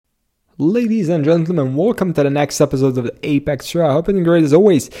Ladies and gentlemen, welcome to the next episode of the Apex Show. I hope you're doing great as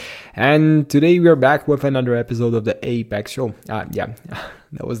always. And today we are back with another episode of the Apex Show. That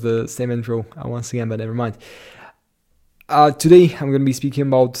was the same intro once again, but never mind. Today I'm going to be speaking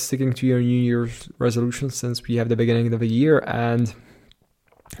about sticking to your New Year's resolutions since we have the beginning of the year. And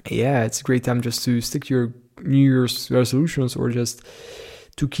yeah, it's a great time just to stick to your New Year's resolutions or just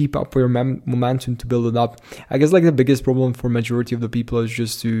to keep up your momentum to build it up. I guess like the biggest problem for majority of the people is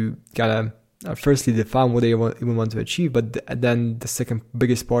just to kind of firstly define what they even want to achieve, but then the second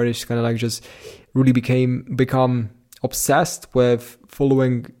biggest part is kind of like just really become obsessed with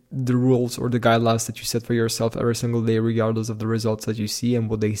following the rules or the guidelines that you set for yourself every single day, regardless of the results that you see and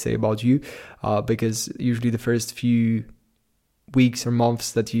what they say about you, because usually the first few weeks or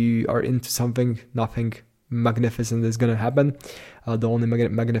months that you are into something, nothing magnificent is going to happen. The only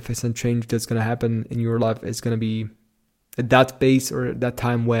magnificent change that's going to happen in your life is going to be at that pace or at that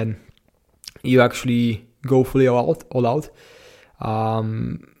time when you actually go fully all out,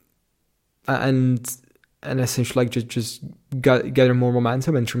 and essentially like just gather more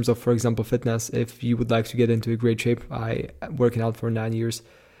momentum in terms of, for example, fitness. If you would like to get into a great shape, I working out for 9 years.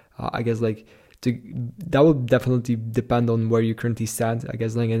 I guess like that would definitely depend on where you currently stand. I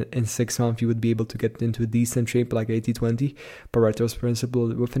guess like in 6 months you would be able to get into a decent shape, like 80-20 Pareto's principle.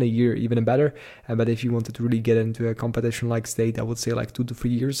 Within a year, even better. But if you wanted to really get into a competition like state, I would say like 2 to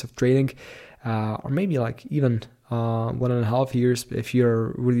 3 years of training, or maybe like even 1.5 years. If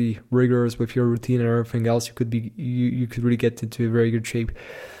you're really rigorous with your routine and everything else, you could really get into a very good shape.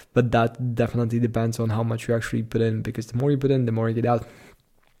 But that definitely depends on how much you actually put in, because the more you put in, the more you get out.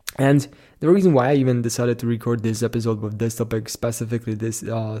 And the reason why I even decided to record this episode with this topic specifically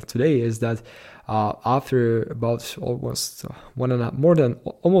today is that after about almost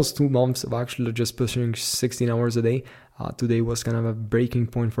almost 2 months of actually just pushing 16 hours a day, today was kind of a breaking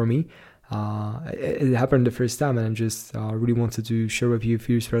point for me. It happened the first time, and I just really wanted to share with you a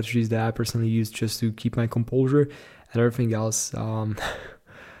few strategies that I personally use just to keep my composure and everything else.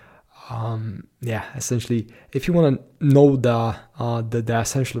 Essentially, if you want to know the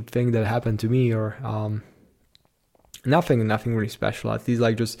essential thing that happened to me, or nothing really special, at least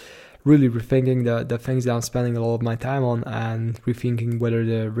like just really rethinking the things that I'm spending a lot of my time on, and rethinking whether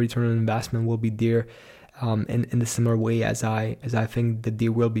the return on investment will be there in the similar way as I think that they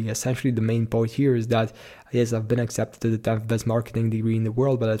will be. Essentially, the main point here is that yes, I've been accepted to the 10th best marketing degree in the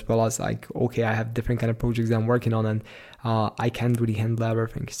world, but as well as like, okay, I have different kind of projects that I'm working on, and I can't really handle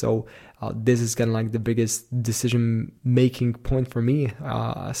everything. So this is kind of like the biggest decision making point for me,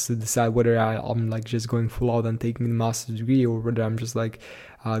 as to decide whether I'm like just going full out and taking the master's degree, or whether I'm just like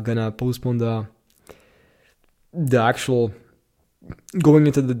gonna postpone the actual going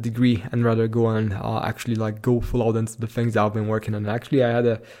into the degree and rather go and actually like go full out into the things that I've been working on. Actually, I had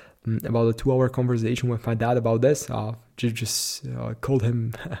about a 2-hour conversation with my dad about this. Just called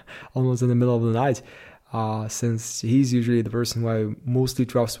him almost in the middle of the night, since he's usually the person who I mostly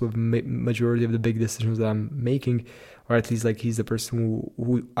trust with majority of the big decisions that I'm making, or at least like he's the person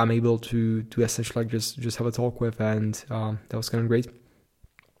who I'm able to essentially like just have a talk with, and that was kind of great.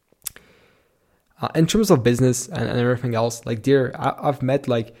 In terms of business and everything else, like I've met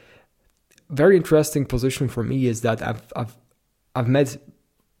like very interesting position for me is that I've met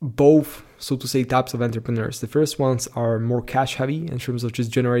both, so to say, types of entrepreneurs. The first ones are more cash heavy in terms of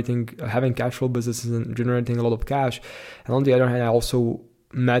just having cash flow businesses and generating a lot of cash. And on the other hand, I also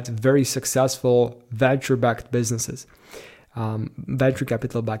met very successful venture-backed businesses, venture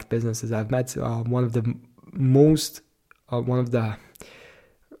capital-backed businesses. I've met one of the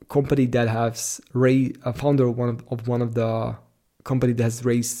company that has raised a founder of one of the company that has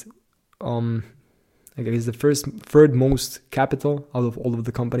raised I guess the third most capital out of all of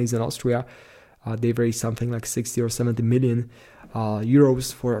the companies in Austria. They've raised something like 60 or 70 million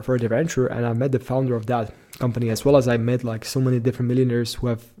euros for their venture, and I met the founder of that company, as well as I met like so many different millionaires who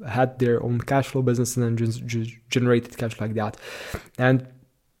have had their own cash flow business and just generated cash like that. And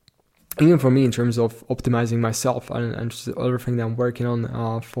even for me, in terms of optimizing myself and just everything that I'm working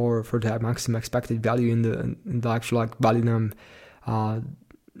on for the maximum expected value in the actual like value that I'm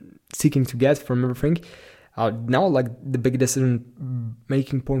seeking to get from everything, now like the big decision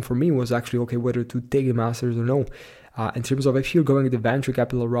making point for me was actually, okay, whether to take a master's or no. In terms of if you're going the venture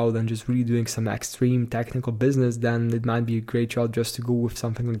capital route and just really doing some extreme technical business, then it might be a great route just to go with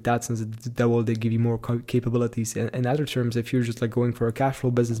something like that, since that will they give you more capabilities. And in other terms, if you're just like going for a cash flow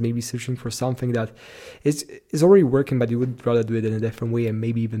business, maybe searching for something that is already working, but you would rather do it in a different way and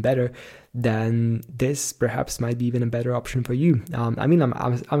maybe even better, then this perhaps might be even a better option for you.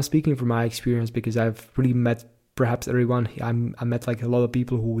 I'm speaking from my experience, because I've really met perhaps everyone. I met like a lot of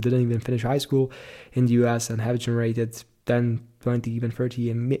people who didn't even finish high school in the US and have generated 10, 20, even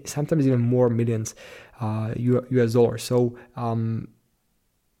 30, and sometimes even more millions US dollars. So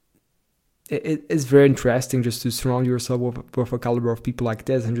it is very interesting just to surround yourself with a caliber of people like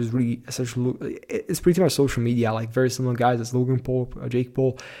this, and just really essentially, it's pretty much social media, like very similar guys as Logan Paul, Jake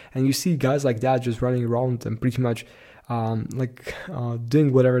Paul, and you see guys like that just running around and pretty much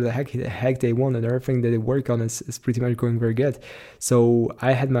doing whatever the heck they want, and everything that they work on is pretty much going very good. So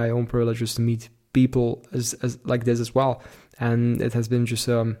I had my own privileges to meet people as like this as well, and it has been just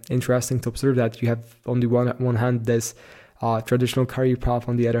interesting to observe that you have on the one hand this traditional career path,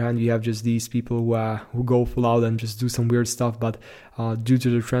 on the other hand you have just these people who go full out and just do some weird stuff, but due to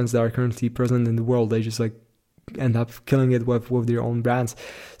the trends that are currently present in the world, they just like end up killing it with their own brands.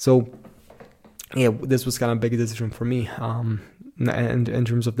 So yeah, this was kind of a big decision for me, and in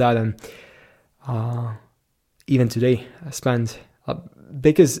terms of that. And even today I spent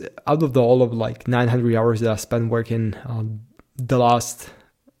because out of all of like 900 hours that I spent working the last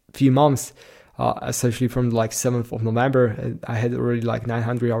few months, essentially from like 7th of November, I had already like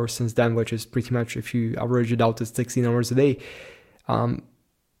 900 hours since then, which is pretty much, if you average it out, to 16 hours a day.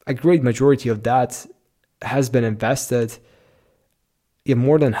 A great majority of that has been invested. Yeah,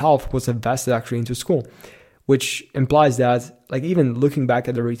 more than half was invested actually into school, which implies that, like, even looking back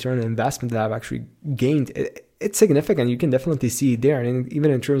at the return on investment that I've actually gained, it's significant. You can definitely see it there. And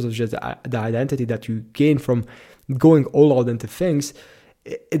even in terms of just the identity that you gain from going all out into things,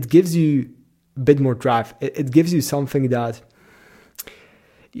 it gives you a bit more drive. It gives you something that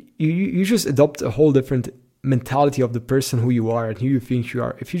you just adopt a whole different mentality of the person who you are and who you think you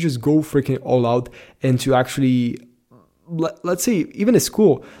are. If you just go freaking all out into actually, let's say, even at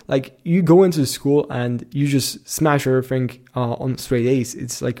school, like you go into school and you just smash everything on straight A's.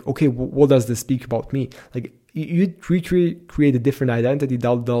 It's like, okay, what does this speak about me? Like, you create a different identity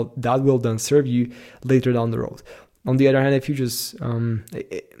that will then serve you later down the road. On the other hand, if you just,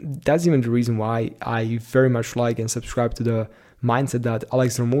 that's even the reason why I very much like and subscribe to the mindset that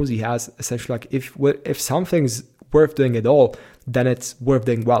Alex Hormozi has. Essentially, like, if something's worth doing at all, then it's worth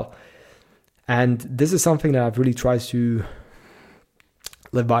doing well. And this is something that I've really tried to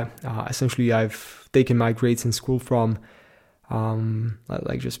live by. Essentially, I've taken my grades in school from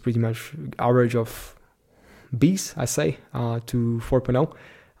like just pretty much average of B's, I say, to 4.0,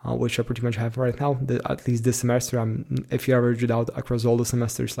 which I pretty much have right now. At least this semester, if you average it out across all the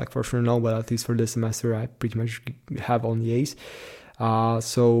semesters, like for sure no, but at least for this semester, I pretty much have only A's.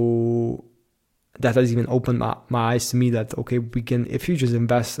 So that has even opened my eyes to me that, okay, we can, if you just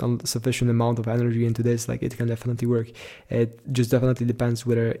invest a sufficient amount of energy into this, like, it can definitely work. It just definitely depends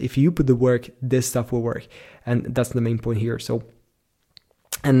whether, if you put the work, this stuff will work. And that's the main point here. So,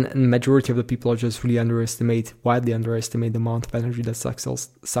 and majority of the people are just really widely underestimate the amount of energy that success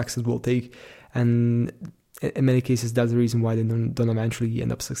will take. And in many cases, that's the reason why they don't eventually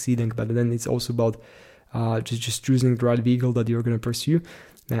end up succeeding. But then it's also about just choosing the right vehicle that you're going to pursue,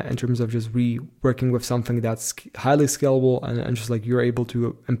 in terms of just working with something that's highly scalable and just like you're able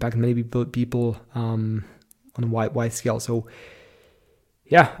to impact many people on a wide scale. So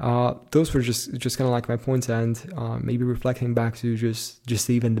yeah, those were just kind of like my points, and maybe reflecting back to just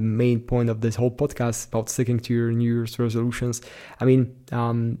even the main point of this whole podcast about sticking to your New Year's resolutions. I mean,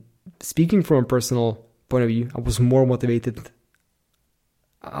 speaking from a personal point of view, I was more motivated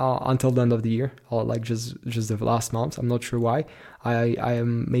until the end of the year, or like just the last month. I'm not sure why. I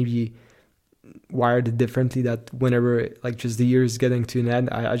am maybe wired differently, that whenever like just the year is getting to an end,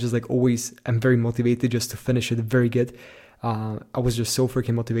 I just like always am very motivated just to finish it very good. I was just so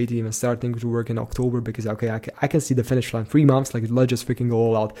freaking motivated even starting to work in October, because okay, I can see the finish line, 3 months, like let's just freaking go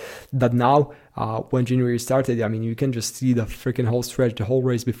all out. But now when January started, I mean, you can just see the freaking whole stretch, the whole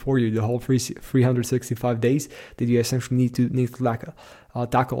race before you, the whole 365 days that you essentially need to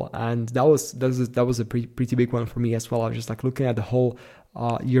tackle. And that was a pretty big one for me as well. I was just like looking at the whole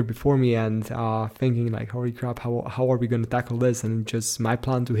year before me and thinking like, holy crap, how are we going to tackle this? And just my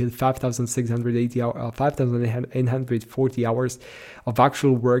plan to hit 5,840 hours of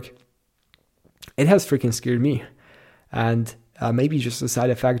actual work, it has freaking scared me. And maybe just a side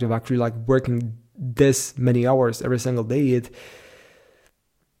effect of actually like working this many hours every single day,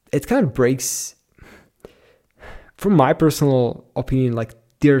 it kind of breaks, from my personal opinion, like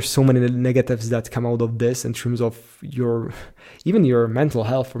there's so many negatives that come out of this in terms of your mental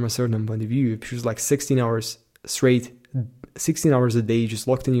health from a certain point of view. If you're like 16 hours straight, 16 hours a day, just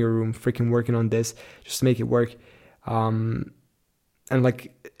locked in your room, freaking working on this, just to make it work. And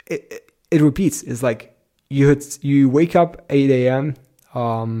like it repeats. It's like you wake up 8 a.m.,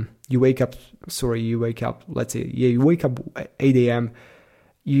 you wake up, let's say, you wake up at 8 a.m.,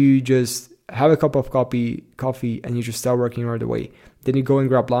 you just have a cup of coffee, and you just start working right away. Then you go and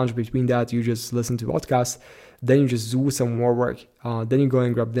grab lunch. Between that, you just listen to podcasts. Then you just do some more work. Then you go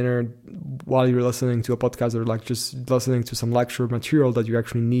and grab dinner while you're listening to a podcast, or like just listening to some lecture material that you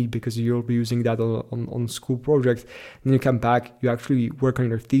actually need because you'll be using that on school project. Then you come back, you actually work on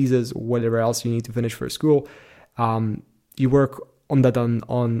your thesis or whatever else you need to finish for school. You work on that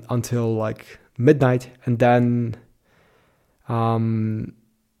on until like midnight, and then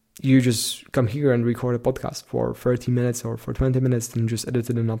you just come here and record a podcast for 30 minutes or for 20 minutes and just edit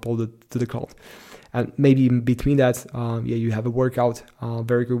it and upload it to the cloud. And maybe in between that, you have a workout,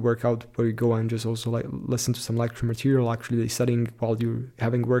 very good workout, where you go and just also like listen to some lecture material, actually studying while you're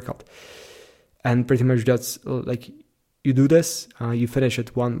having a workout. And pretty much that's like, you do this, you finish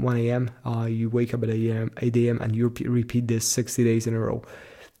at 1 a.m., you wake up at 8 a.m., and you repeat this 60 days in a row.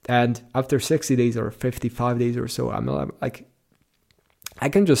 And after 60 days or 55 days or so, I'm like, I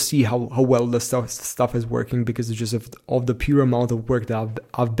can just see how well this stuff is working, because it's just of the pure amount of work that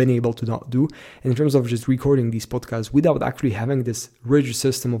I've been able to not do in terms of just recording these podcasts without actually having this rigid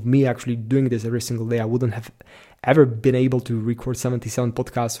system of me actually doing this every single day. I wouldn't have ever been able to record 77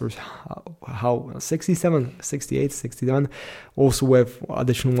 podcasts, or how 67, 68, 67, also with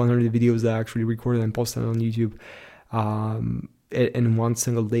additional 100 videos that I actually recorded and posted on YouTube in one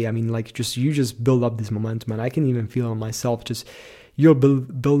single day. I mean, like, you just build up this momentum, and I can even feel on myself, just you're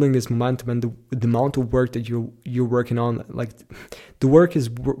building this momentum, and the amount of work that you're working on, like the work is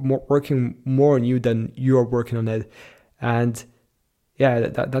working more on you than you're working on it. And yeah,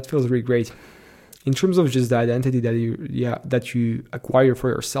 that feels really great. In terms of just the identity that you acquire for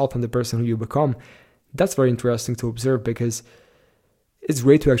yourself and the person who you become, that's very interesting to observe, because it's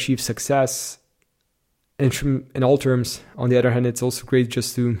great to achieve success in all terms. On the other hand, it's also great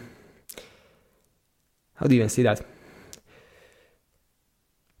just to, how do you even say that?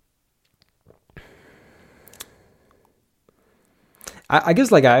 I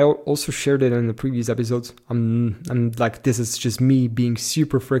guess, like, I also shared it in the previous episodes. I'm like, this is just me being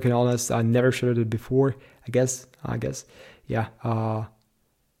super freaking honest. I never shared it before. I guess, yeah.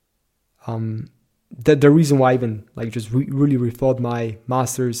 The reason why I even like just really rethought my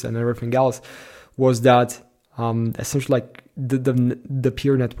masters and everything else was that essentially, like, the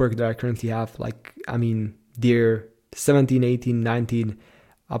peer network that I currently have, like, I mean, they're 17, 18, 19,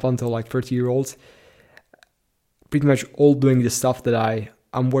 up until like 30-year-olds. Pretty much all doing the stuff that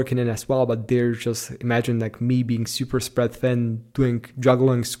I'm working in as well, but they're just, imagine like me being super spread thin,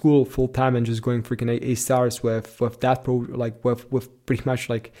 juggling school full time and just going freaking A stars with that with pretty much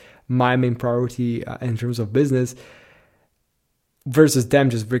like my main priority in terms of business, versus them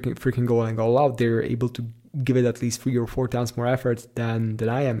just freaking going all out. They're able to give it at least 3 or 4 times more effort than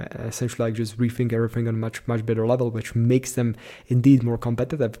I am, essentially, like, just rethink everything on a much better level, which makes them indeed more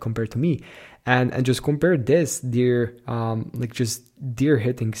competitive compared to me. And just compare this, they're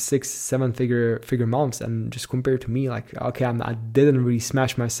hitting 6-7 figure months, and just compared to me, like, okay, I didn't really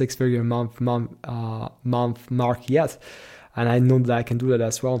smash my 6-figure month mark yet, and I know that I can do that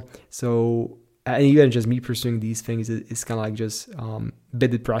as well. So, and even just me pursuing these things is kind of like just a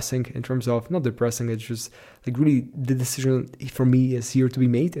bit depressing, in terms of, not depressing, it's just like really the decision for me is here to be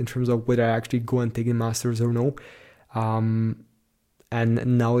made in terms of whether I actually go and take the masters or no. And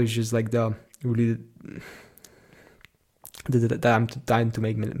now it's just like that I'm trying to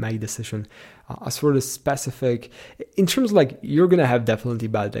make my decision. As for the specific, in terms of, like, you're gonna have definitely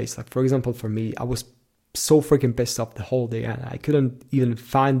bad days. Like, for example, for me, I was so freaking pissed off the whole day, and I couldn't even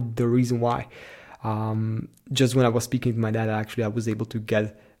find the reason why. Just when I was speaking to my dad, I was able to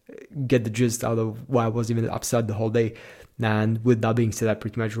get the gist out of why I was even upset the whole day. And with that being said, I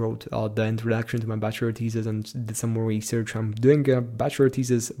pretty much wrote the introduction to my bachelor thesis and did some more research. I'm doing a bachelor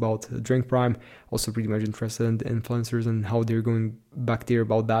thesis about Drink Prime, also pretty much interested in influencers and how they're going back there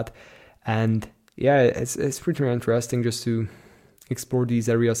about that. And yeah, it's pretty interesting just to explore these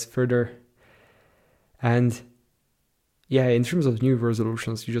areas further. And yeah, in terms of New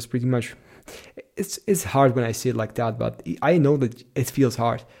resolutions, you just pretty much, it's hard when I say it like that, but I know that it feels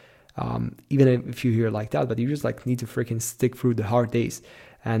hard, even if you hear it like that, but you just like need to freaking stick through the hard days.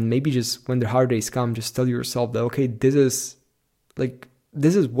 And maybe just when the hard days come, just tell yourself that, okay, this is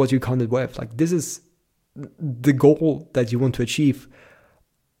what you counted with, like, this is the goal that you want to achieve.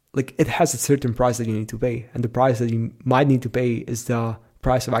 Like, it has a certain price that you need to pay, and the price that you might need to pay is the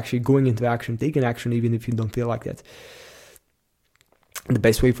price of actually going into action, taking action, even if you don't feel like it. And the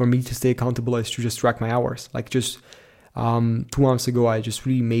best way for me to stay accountable is to just track my hours. Like, just 2 months ago, I just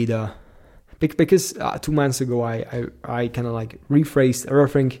really made because 2 months ago I kind of like rephrased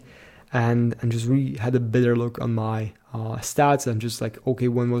everything and just really had a better look on my stats and just like, okay,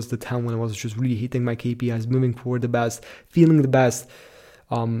 when was the time when I was just really hitting my KPIs, moving forward the best, feeling the best,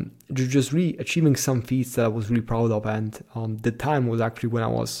 just really achieving some feats that I was really proud of. And the time was actually when I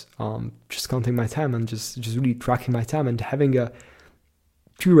was just counting my time and just really tracking my time and having a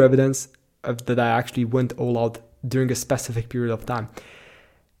pure evidence of that I actually went all out during a specific period of time.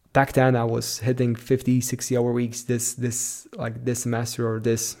 Back then I was hitting 50, 60 hour weeks this semester, or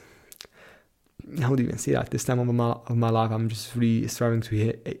this, how do you even say that, this time of my life. I'm just really striving to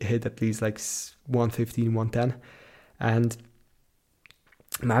hit at least like 115, 110. And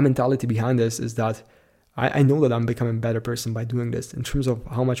my mentality behind this is that I know that I'm becoming a better person by doing this. In terms of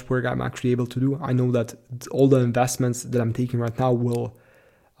how much work I'm actually able to do, I know that all the investments that I'm taking right now will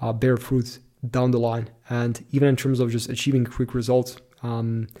bear fruit down the line. And even in terms of just achieving quick results,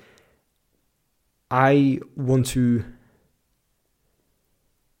 I want to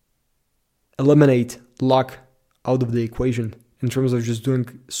eliminate luck out of the equation in terms of just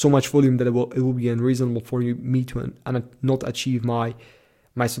doing so much volume that it will be unreasonable for me to not achieve my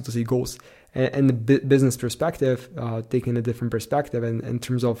so to say goals. And the business perspective, taking a different perspective, and in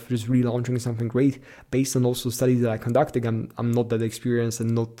terms of just relaunching something great, based on also studies that I conducted, I'm not that experienced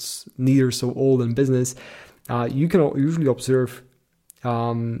and neither so old in business. You can usually observe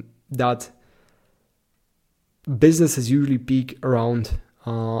that businesses usually peak around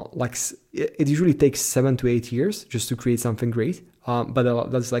it usually takes 7 to 8 years just to create something great.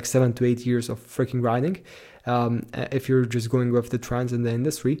 But that's like 7 to 8 years of freaking grinding. If you're just going with the trends in the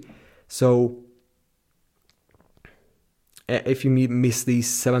industry. So if you miss these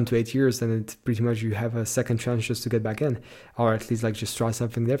 7 to 8 years, then it's pretty much you have a second chance just to get back in, or at least like just try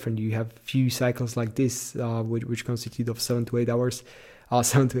something different. You have few cycles like this, which constitute of 7 to 8 hours,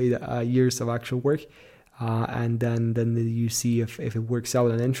 7 to 8 years of actual work, and then you see if it works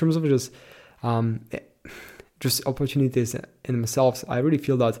out. And in terms of just opportunities in themselves, I really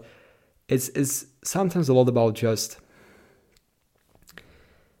feel that it's sometimes a lot about just,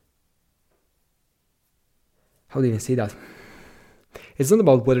 how do you say that? It's not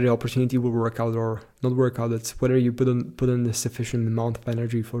about whether the opportunity will work out or not work out. It's whether you put in the sufficient amount of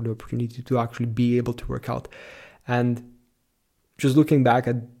energy for the opportunity to actually be able to work out. And just looking back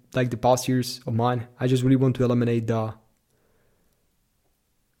at like the past years of mine, I just really want to eliminate the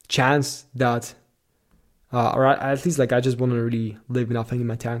chance that, or at least like I just want to really leave nothing in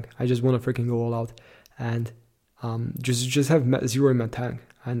my tank. I just want to freaking go all out and just have zero in my tank.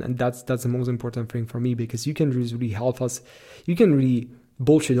 And that's the most important thing for me, because you can really help us. You can really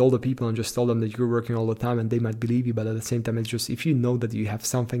bullshit all the people and just tell them that you're working all the time and they might believe you. But at the same time, it's just, if you know that you have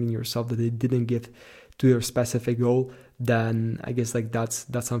something in yourself that they didn't give to your specific goal, then I guess like that's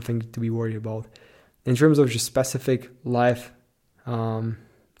something to be worried about. In terms of just specific life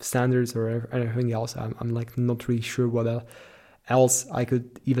standards or anything else, I'm like not really sure what else I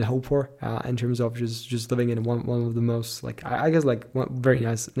could even hope for in terms of just living in one of the most, like I guess like very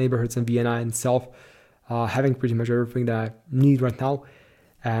nice neighborhoods in Vienna in itself, having pretty much everything that I need right now,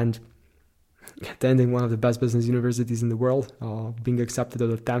 and attending one of the best business universities in the world, being accepted as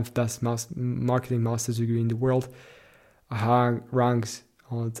the 10th best marketing master's degree in the world, ranks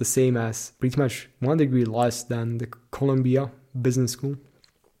the same as, pretty much 1 degree less than the Columbia Business School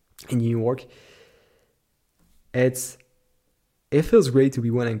in New York. It feels great to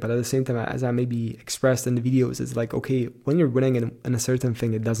be winning, but at the same time, as I maybe expressed in the videos, it's like, okay, when you're winning in a certain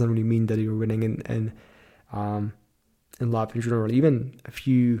thing, it doesn't really mean that you're winning in life in general. Even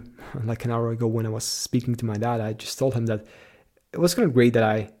like an hour ago when I was speaking to my dad, I just told him that it was kind of great that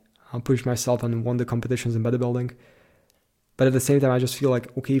I pushed myself and won the competitions in bodybuilding. But at the same time, I just feel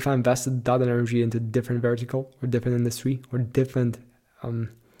like, okay, if I invested that energy into different vertical or different industry or different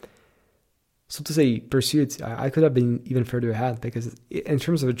so to say pursuits, I could have been even further ahead, because in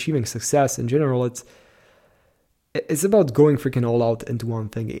terms of achieving success in general, it's about going freaking all out into one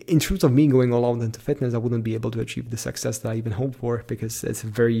thing. In terms of me going all out into fitness, I wouldn't be able to achieve the success that I even hope for, because it's a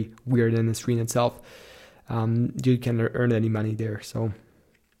very weird industry in itself. You can't earn any money there. So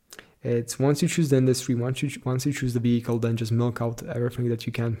it's, once you choose the industry, once you choose the vehicle, then just milk out everything that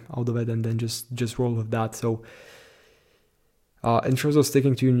you can out of it, and then just roll with that. So in terms of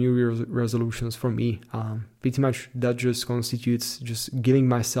sticking to New Year's resolutions, for me, pretty much that just constitutes just giving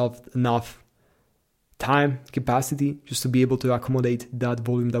myself enough time, capacity, just to be able to accommodate that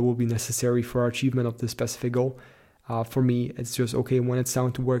volume that will be necessary for achievement of the specific goal. For me, it's just, okay, when it's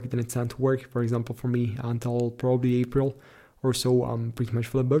time to work, then it's time to work. For example, for me, until probably April or so, I'm pretty much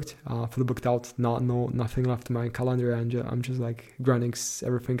fully booked out, nothing left in my calendar, and I'm just like grinding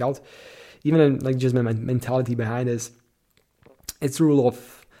everything out. even like just my mentality behind this, it's the rule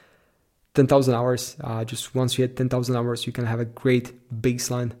of 10,000 hours. Just once you hit 10,000 hours, you can have a great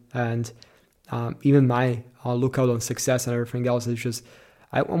baseline. And even my lookout on success and everything else is just,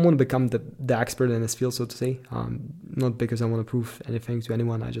 I want to become the expert in this field, so to say. Not because I want to prove anything to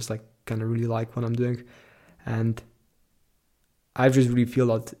anyone. I just like kind of really like what I'm doing. And I just really feel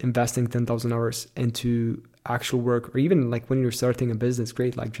that investing 10,000 hours into actual work, or even like when you're starting a business,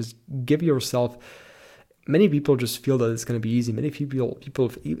 great, like just give yourself. Many people just feel that it's going to be easy. Many people,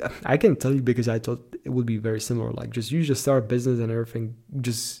 I can tell you because I thought it would be very similar. Like you just start a business and everything,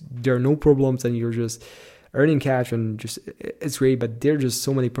 just there are no problems and you're just earning cash and just it's great. But there are just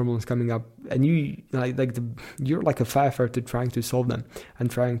so many problems coming up, and you're like a firefighter trying to solve them and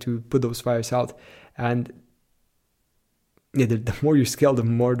trying to put those fires out. And yeah, the more you scale, the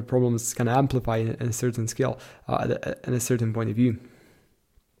more the problems can amplify in a certain scale, in a certain point of view.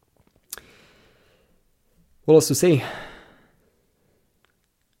 What else to say?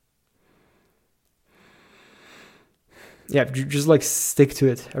 Yeah, just like stick to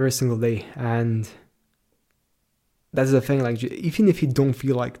it every single day. And that's the thing, like even if you don't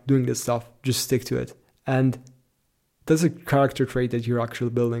feel like doing this stuff, just stick to it. And that's a character trait that you're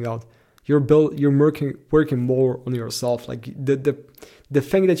actually building out. You're working more on yourself. Like the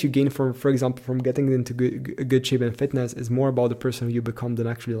thing that you gain from, for example, from getting into good shape and fitness is more about the person who you become than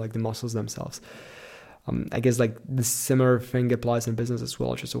actually like the muscles themselves. I guess like the similar thing applies in business as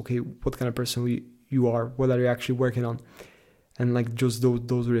well. Just okay, what kind of person you are, what are you actually working on, and like just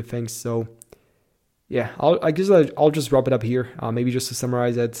those are the things. So yeah, I guess I'll just wrap it up here. Maybe just to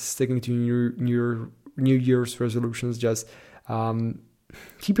summarize it, sticking to New Year's resolutions, just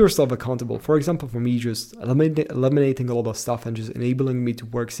keep yourself accountable. For example, for me, just eliminating a lot of stuff and just enabling me to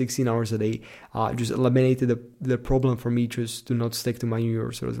work 16 hours a day, just eliminated the problem for me just to not stick to my New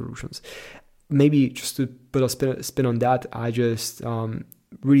Year's resolutions. Maybe just to put a spin on that, I just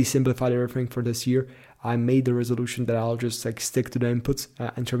really simplified everything for this year. I made the resolution that I'll just like stick to the inputs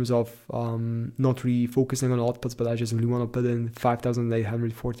in terms of not really focusing on outputs, but I just really want to put in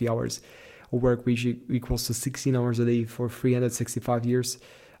 5,840 hours of work, which equals to 16 hours a day for 365 years.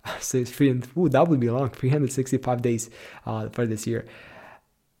 So that would be long, 365 days for this year.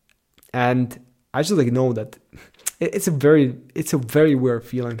 And I just like know that it's a very weird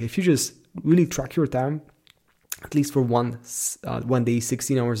feeling. If you just really track your time, at least for one day,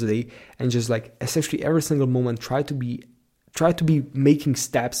 16 hours a day, and just like essentially every single moment try to be making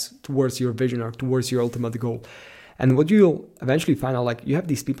steps towards your vision or towards your ultimate goal. And what you'll eventually find out, like you have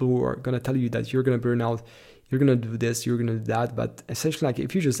these people who are going to tell you that you're going to burn out, you're going to do this, you're going to do that. But essentially, like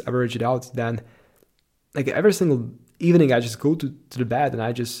if you just average it out, then like every single evening I just go to the bed and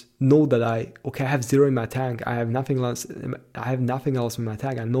I just know that I have zero in my tank. I have nothing else in my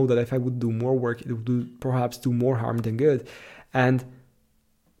tank. I know that if I would do more work, it would perhaps do more harm than good. And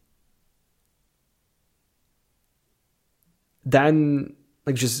then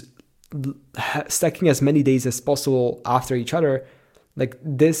like just stacking as many days as possible after each other, like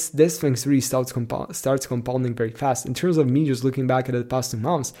this thing really starts compounding very fast. In terms of me just looking back at the past 2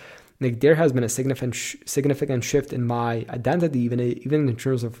 months, like there has been a significant shift in my identity, even in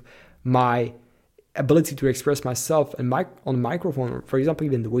terms of my ability to express myself and on the microphone. For example,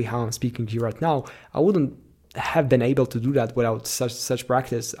 even the way how I'm speaking to you right now, I wouldn't have been able to do that without such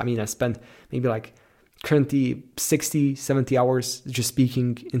practice. I mean, I spent maybe like currently 60, 70 hours just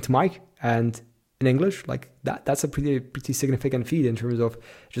speaking into mic and in English. Like that's a pretty significant feat in terms of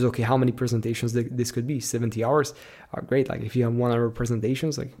just, okay, how many presentations this could be. 70 hours are great. Like if you have 1 hour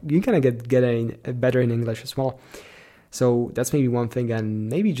presentations, like you kind of get better in English as well. So that's maybe one thing. And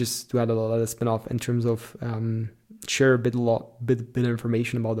maybe just to add a little spin-off in terms of share a bit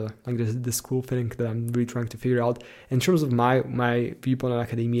information about the school thing that I'm really trying to figure out. In terms of my viewpoint on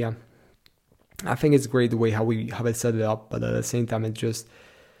academia, I think it's great the way how we have it set it up, but at the same time,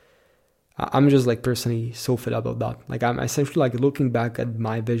 I'm just like personally so fed up of that. Like I'm essentially like looking back at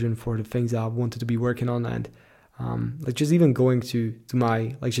my vision for the things that I wanted to be working on, and like just even going to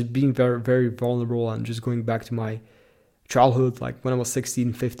my, like just being very, very vulnerable and just going back to my childhood, like when I was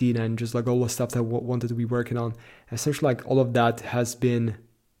 16, 15, and just like all the stuff that I wanted to be working on. Essentially like all of that has been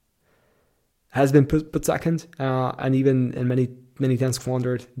put second, and even in many times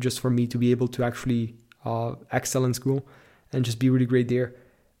squandered, just for me to be able to actually excel in school and just be really great there.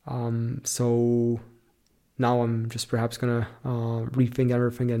 So now I'm just perhaps gonna rethink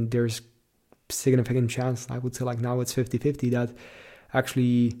everything, and there's significant chance, I would say like now it's 50-50 that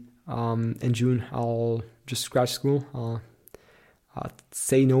actually in June I'll just scratch school,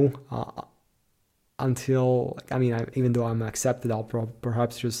 say no until, I mean, even though I'm accepted, I'll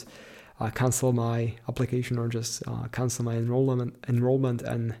perhaps just cancel my application or just cancel my enrollment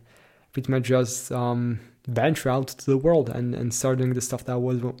and pretty much just venture out to the world and start doing the stuff that I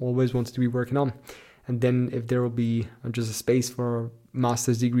always wanted to be working on. And then if there will be just a space for a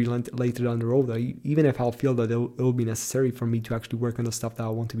master's degree later down the road, even if I'll feel that it will be necessary for me to actually work on the stuff that I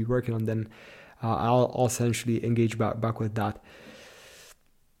want to be working on, then I'll essentially engage back with that.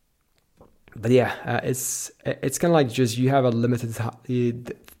 But yeah, it's kind of like just you have a limited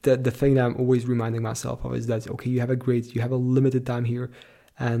the thing that I'm always reminding myself of is that, okay, you have a limited time here,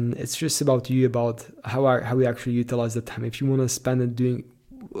 and it's just about how we actually utilize the time. If you want to spend it doing,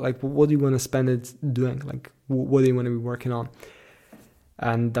 like, what do you want to spend it doing? Like, what do you want to be working on?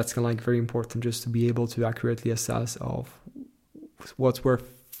 And that's kind of like very important, just to be able to accurately assess of what's worth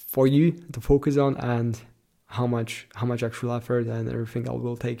for you to focus on and how much actual effort and everything else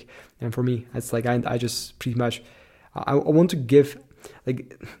will take. And for me, it's like I just pretty much I want to give,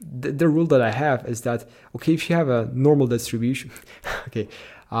 like, the rule that I have is that, okay, if you have a normal distribution, okay,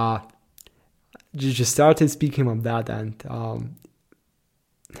 just started speaking of that and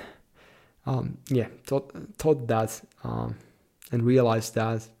thought that and realized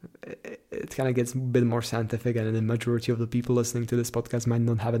that it kind of gets a bit more scientific, and the majority of the people listening to this podcast might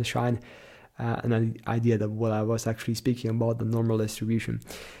not have an idea that what I was actually speaking about, the normal distribution.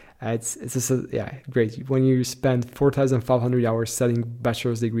 It's just great. When you spend 4,500 hours studying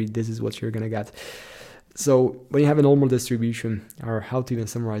bachelor's degree, this is what you're gonna get. So when you have a normal distribution, or how to even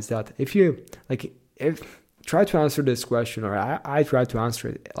summarize that, if try to answer this question, or I try to answer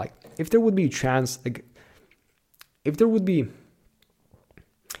it, like, if there would be a chance, like, if there would be,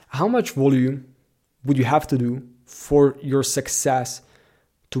 how much volume would you have to do for your success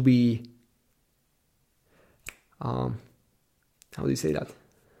to be, how do you say that?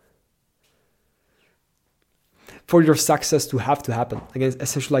 For your success to have to happen. Again,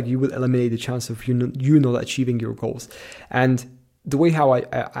 essentially, like, you would eliminate the chance of you not achieving your goals. And the way how I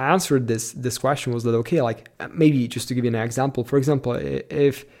answered this question was that, okay, like, maybe just to give you an example, for example,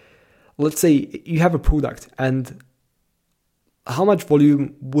 if, let's say, you have a product, and how much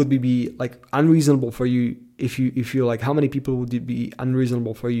volume would be like unreasonable for you if you like, how many people would it be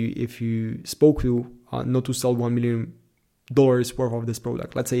unreasonable for you if you spoke to not to sell $1 million worth of this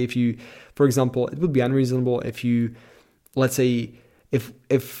product? Let's say, if you, for example, it would be unreasonable if you, let's say, if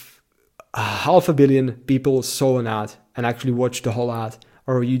 500 million people saw an ad and actually watched the whole ad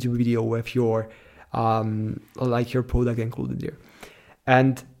or a YouTube video with your your product included there.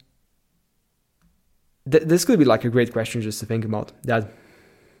 And this could be like a great question just to think about, that,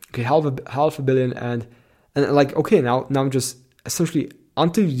 okay, half a billion and like, okay, now just essentially,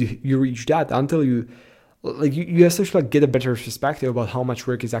 until you reach that, until you essentially, like, get a better perspective about how much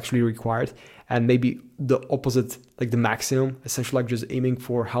work is actually required, and maybe the opposite, like the maximum, essentially, like, just aiming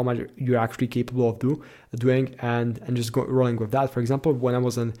for how much you're actually capable of doing and just rolling with that. For example, when I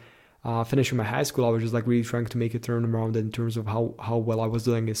was finishing my high school, I was just like really trying to make a turnaround in terms of how well I was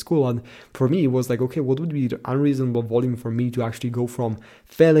doing in school. And for me, it was like, okay, what would be the unreasonable volume for me to actually go from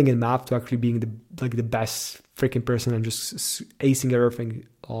failing in math to actually being the best freaking person and just acing everything,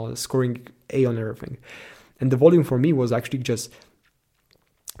 scoring A on everything. And the volume for me was actually just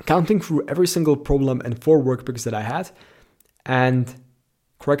counting through every single problem and 4 workbooks that I had and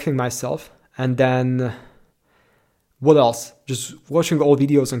correcting myself. And then what else? Just watching all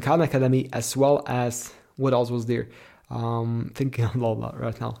videos on Khan Academy, as well as what else was there? Thinking a lot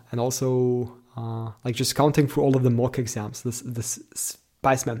right now. And also like just counting through all of the mock exams, the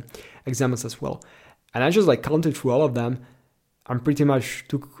Spiceman exams as well. And I just like counted through all of them. I pretty much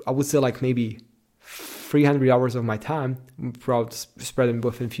took, I would say, like maybe 300 hours of my time throughout, spread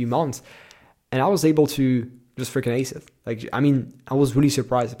within a few months. And I was able to just freaking ace it. Like, I mean, I was really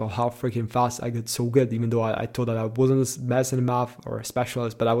surprised about how freaking fast I got so good, even though I thought that I wasn't the best in math or a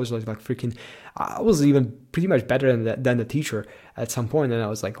specialist, but I was like freaking, I was even pretty much better than the teacher at some point. And I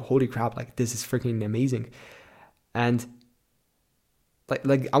was like, holy crap, like, this is freaking amazing. And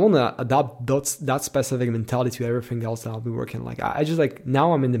like I want to adopt that specific mentality to everything else that I'll be working. Like, I just, like,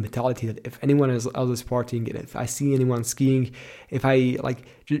 now I'm in the mentality that if anyone else is partying, if I see anyone skiing, if I like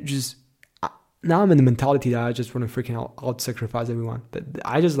just now I'm in the mentality that I just want to freaking out sacrifice everyone. That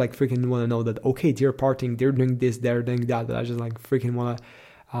I just like freaking want to know that, okay, they're partying, they're doing this, they're doing that, but I just like freaking want to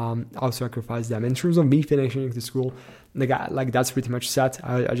out sacrifice them. In terms of me finishing the school, like that's pretty much set.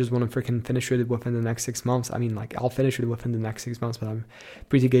 I just want to freaking finish it within the next 6 months. I mean, like, I'll finish it within the next 6 months, but I'm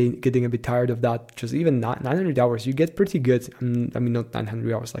pretty getting a bit tired of that. Just even 900 hours, you get pretty good. I mean, not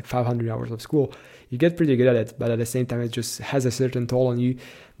 900 hours, like 500 hours of school. You get pretty good at it, but at the same time, it just has a certain toll on you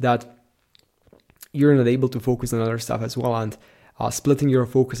that you're not able to focus on other stuff as well. And splitting your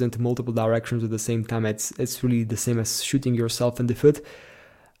focus into multiple directions at the same time, it's really the same as shooting yourself in the foot,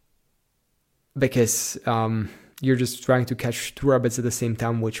 because you're just trying to catch two rabbits at the same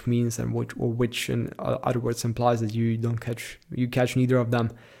time, which means, which in other words implies that you catch neither of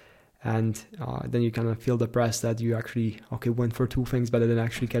them, and then you kind of feel depressed that you actually went for two things but didn't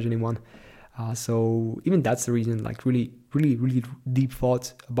actually catch anyone. So even that's the reason, like really, really, really deep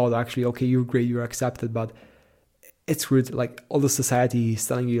thoughts about actually, you're great, you're accepted, but it's weird. Like all the society is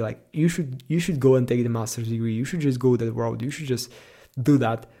telling you, like you should go and take the master's degree. You should just go that route. You should just do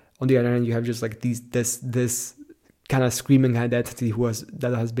that. On the other hand, you have just like this kind of screaming identity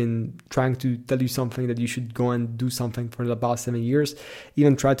that has been trying to tell you something, that you should go and do something for the past 7 years.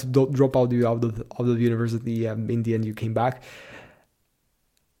 Even try to drop out of the university. In the end, you came back.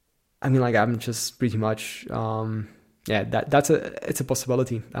 I mean, like I'm just pretty much. It's a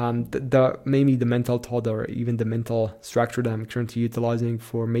possibility. Maybe the mental thought or even the mental structure that I'm currently utilizing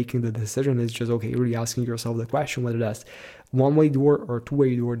for making the decision is just really asking yourself the question whether that's one-way door or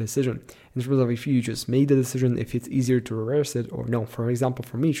two-way door decision. In terms of if you just make the decision, if it's easier to reverse it or no. For example,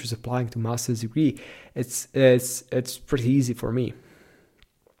 for me, just applying to master's degree, it's pretty easy for me.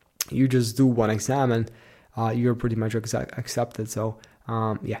 You just do one exam and you're pretty much accepted. So.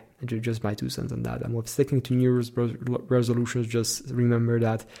 Just my 2 cents on that. And with sticking to New Year's resolutions, just remember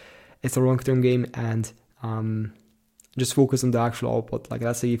that it's a long-term game, and just focus on the actual output. Like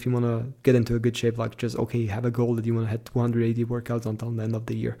let's say if you want to get into a good shape, like just have a goal that you want to hit 280 workouts until the end of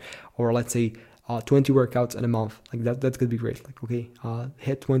the year, or let's say 20 workouts in a month. Like that could be great. Like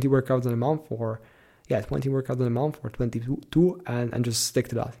hit 20 workouts in a month, or 20 workouts in a month, or 22, and just stick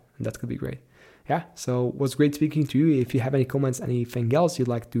to that, and that could be great. So it was great speaking to you. If you have any comments, anything else you'd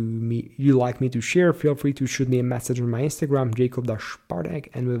like me to share, feel free to shoot me a message on my Instagram, Jacob-Spartak.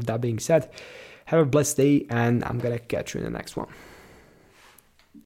 And with that being said, have a blessed day, and I'm gonna catch you in the next one.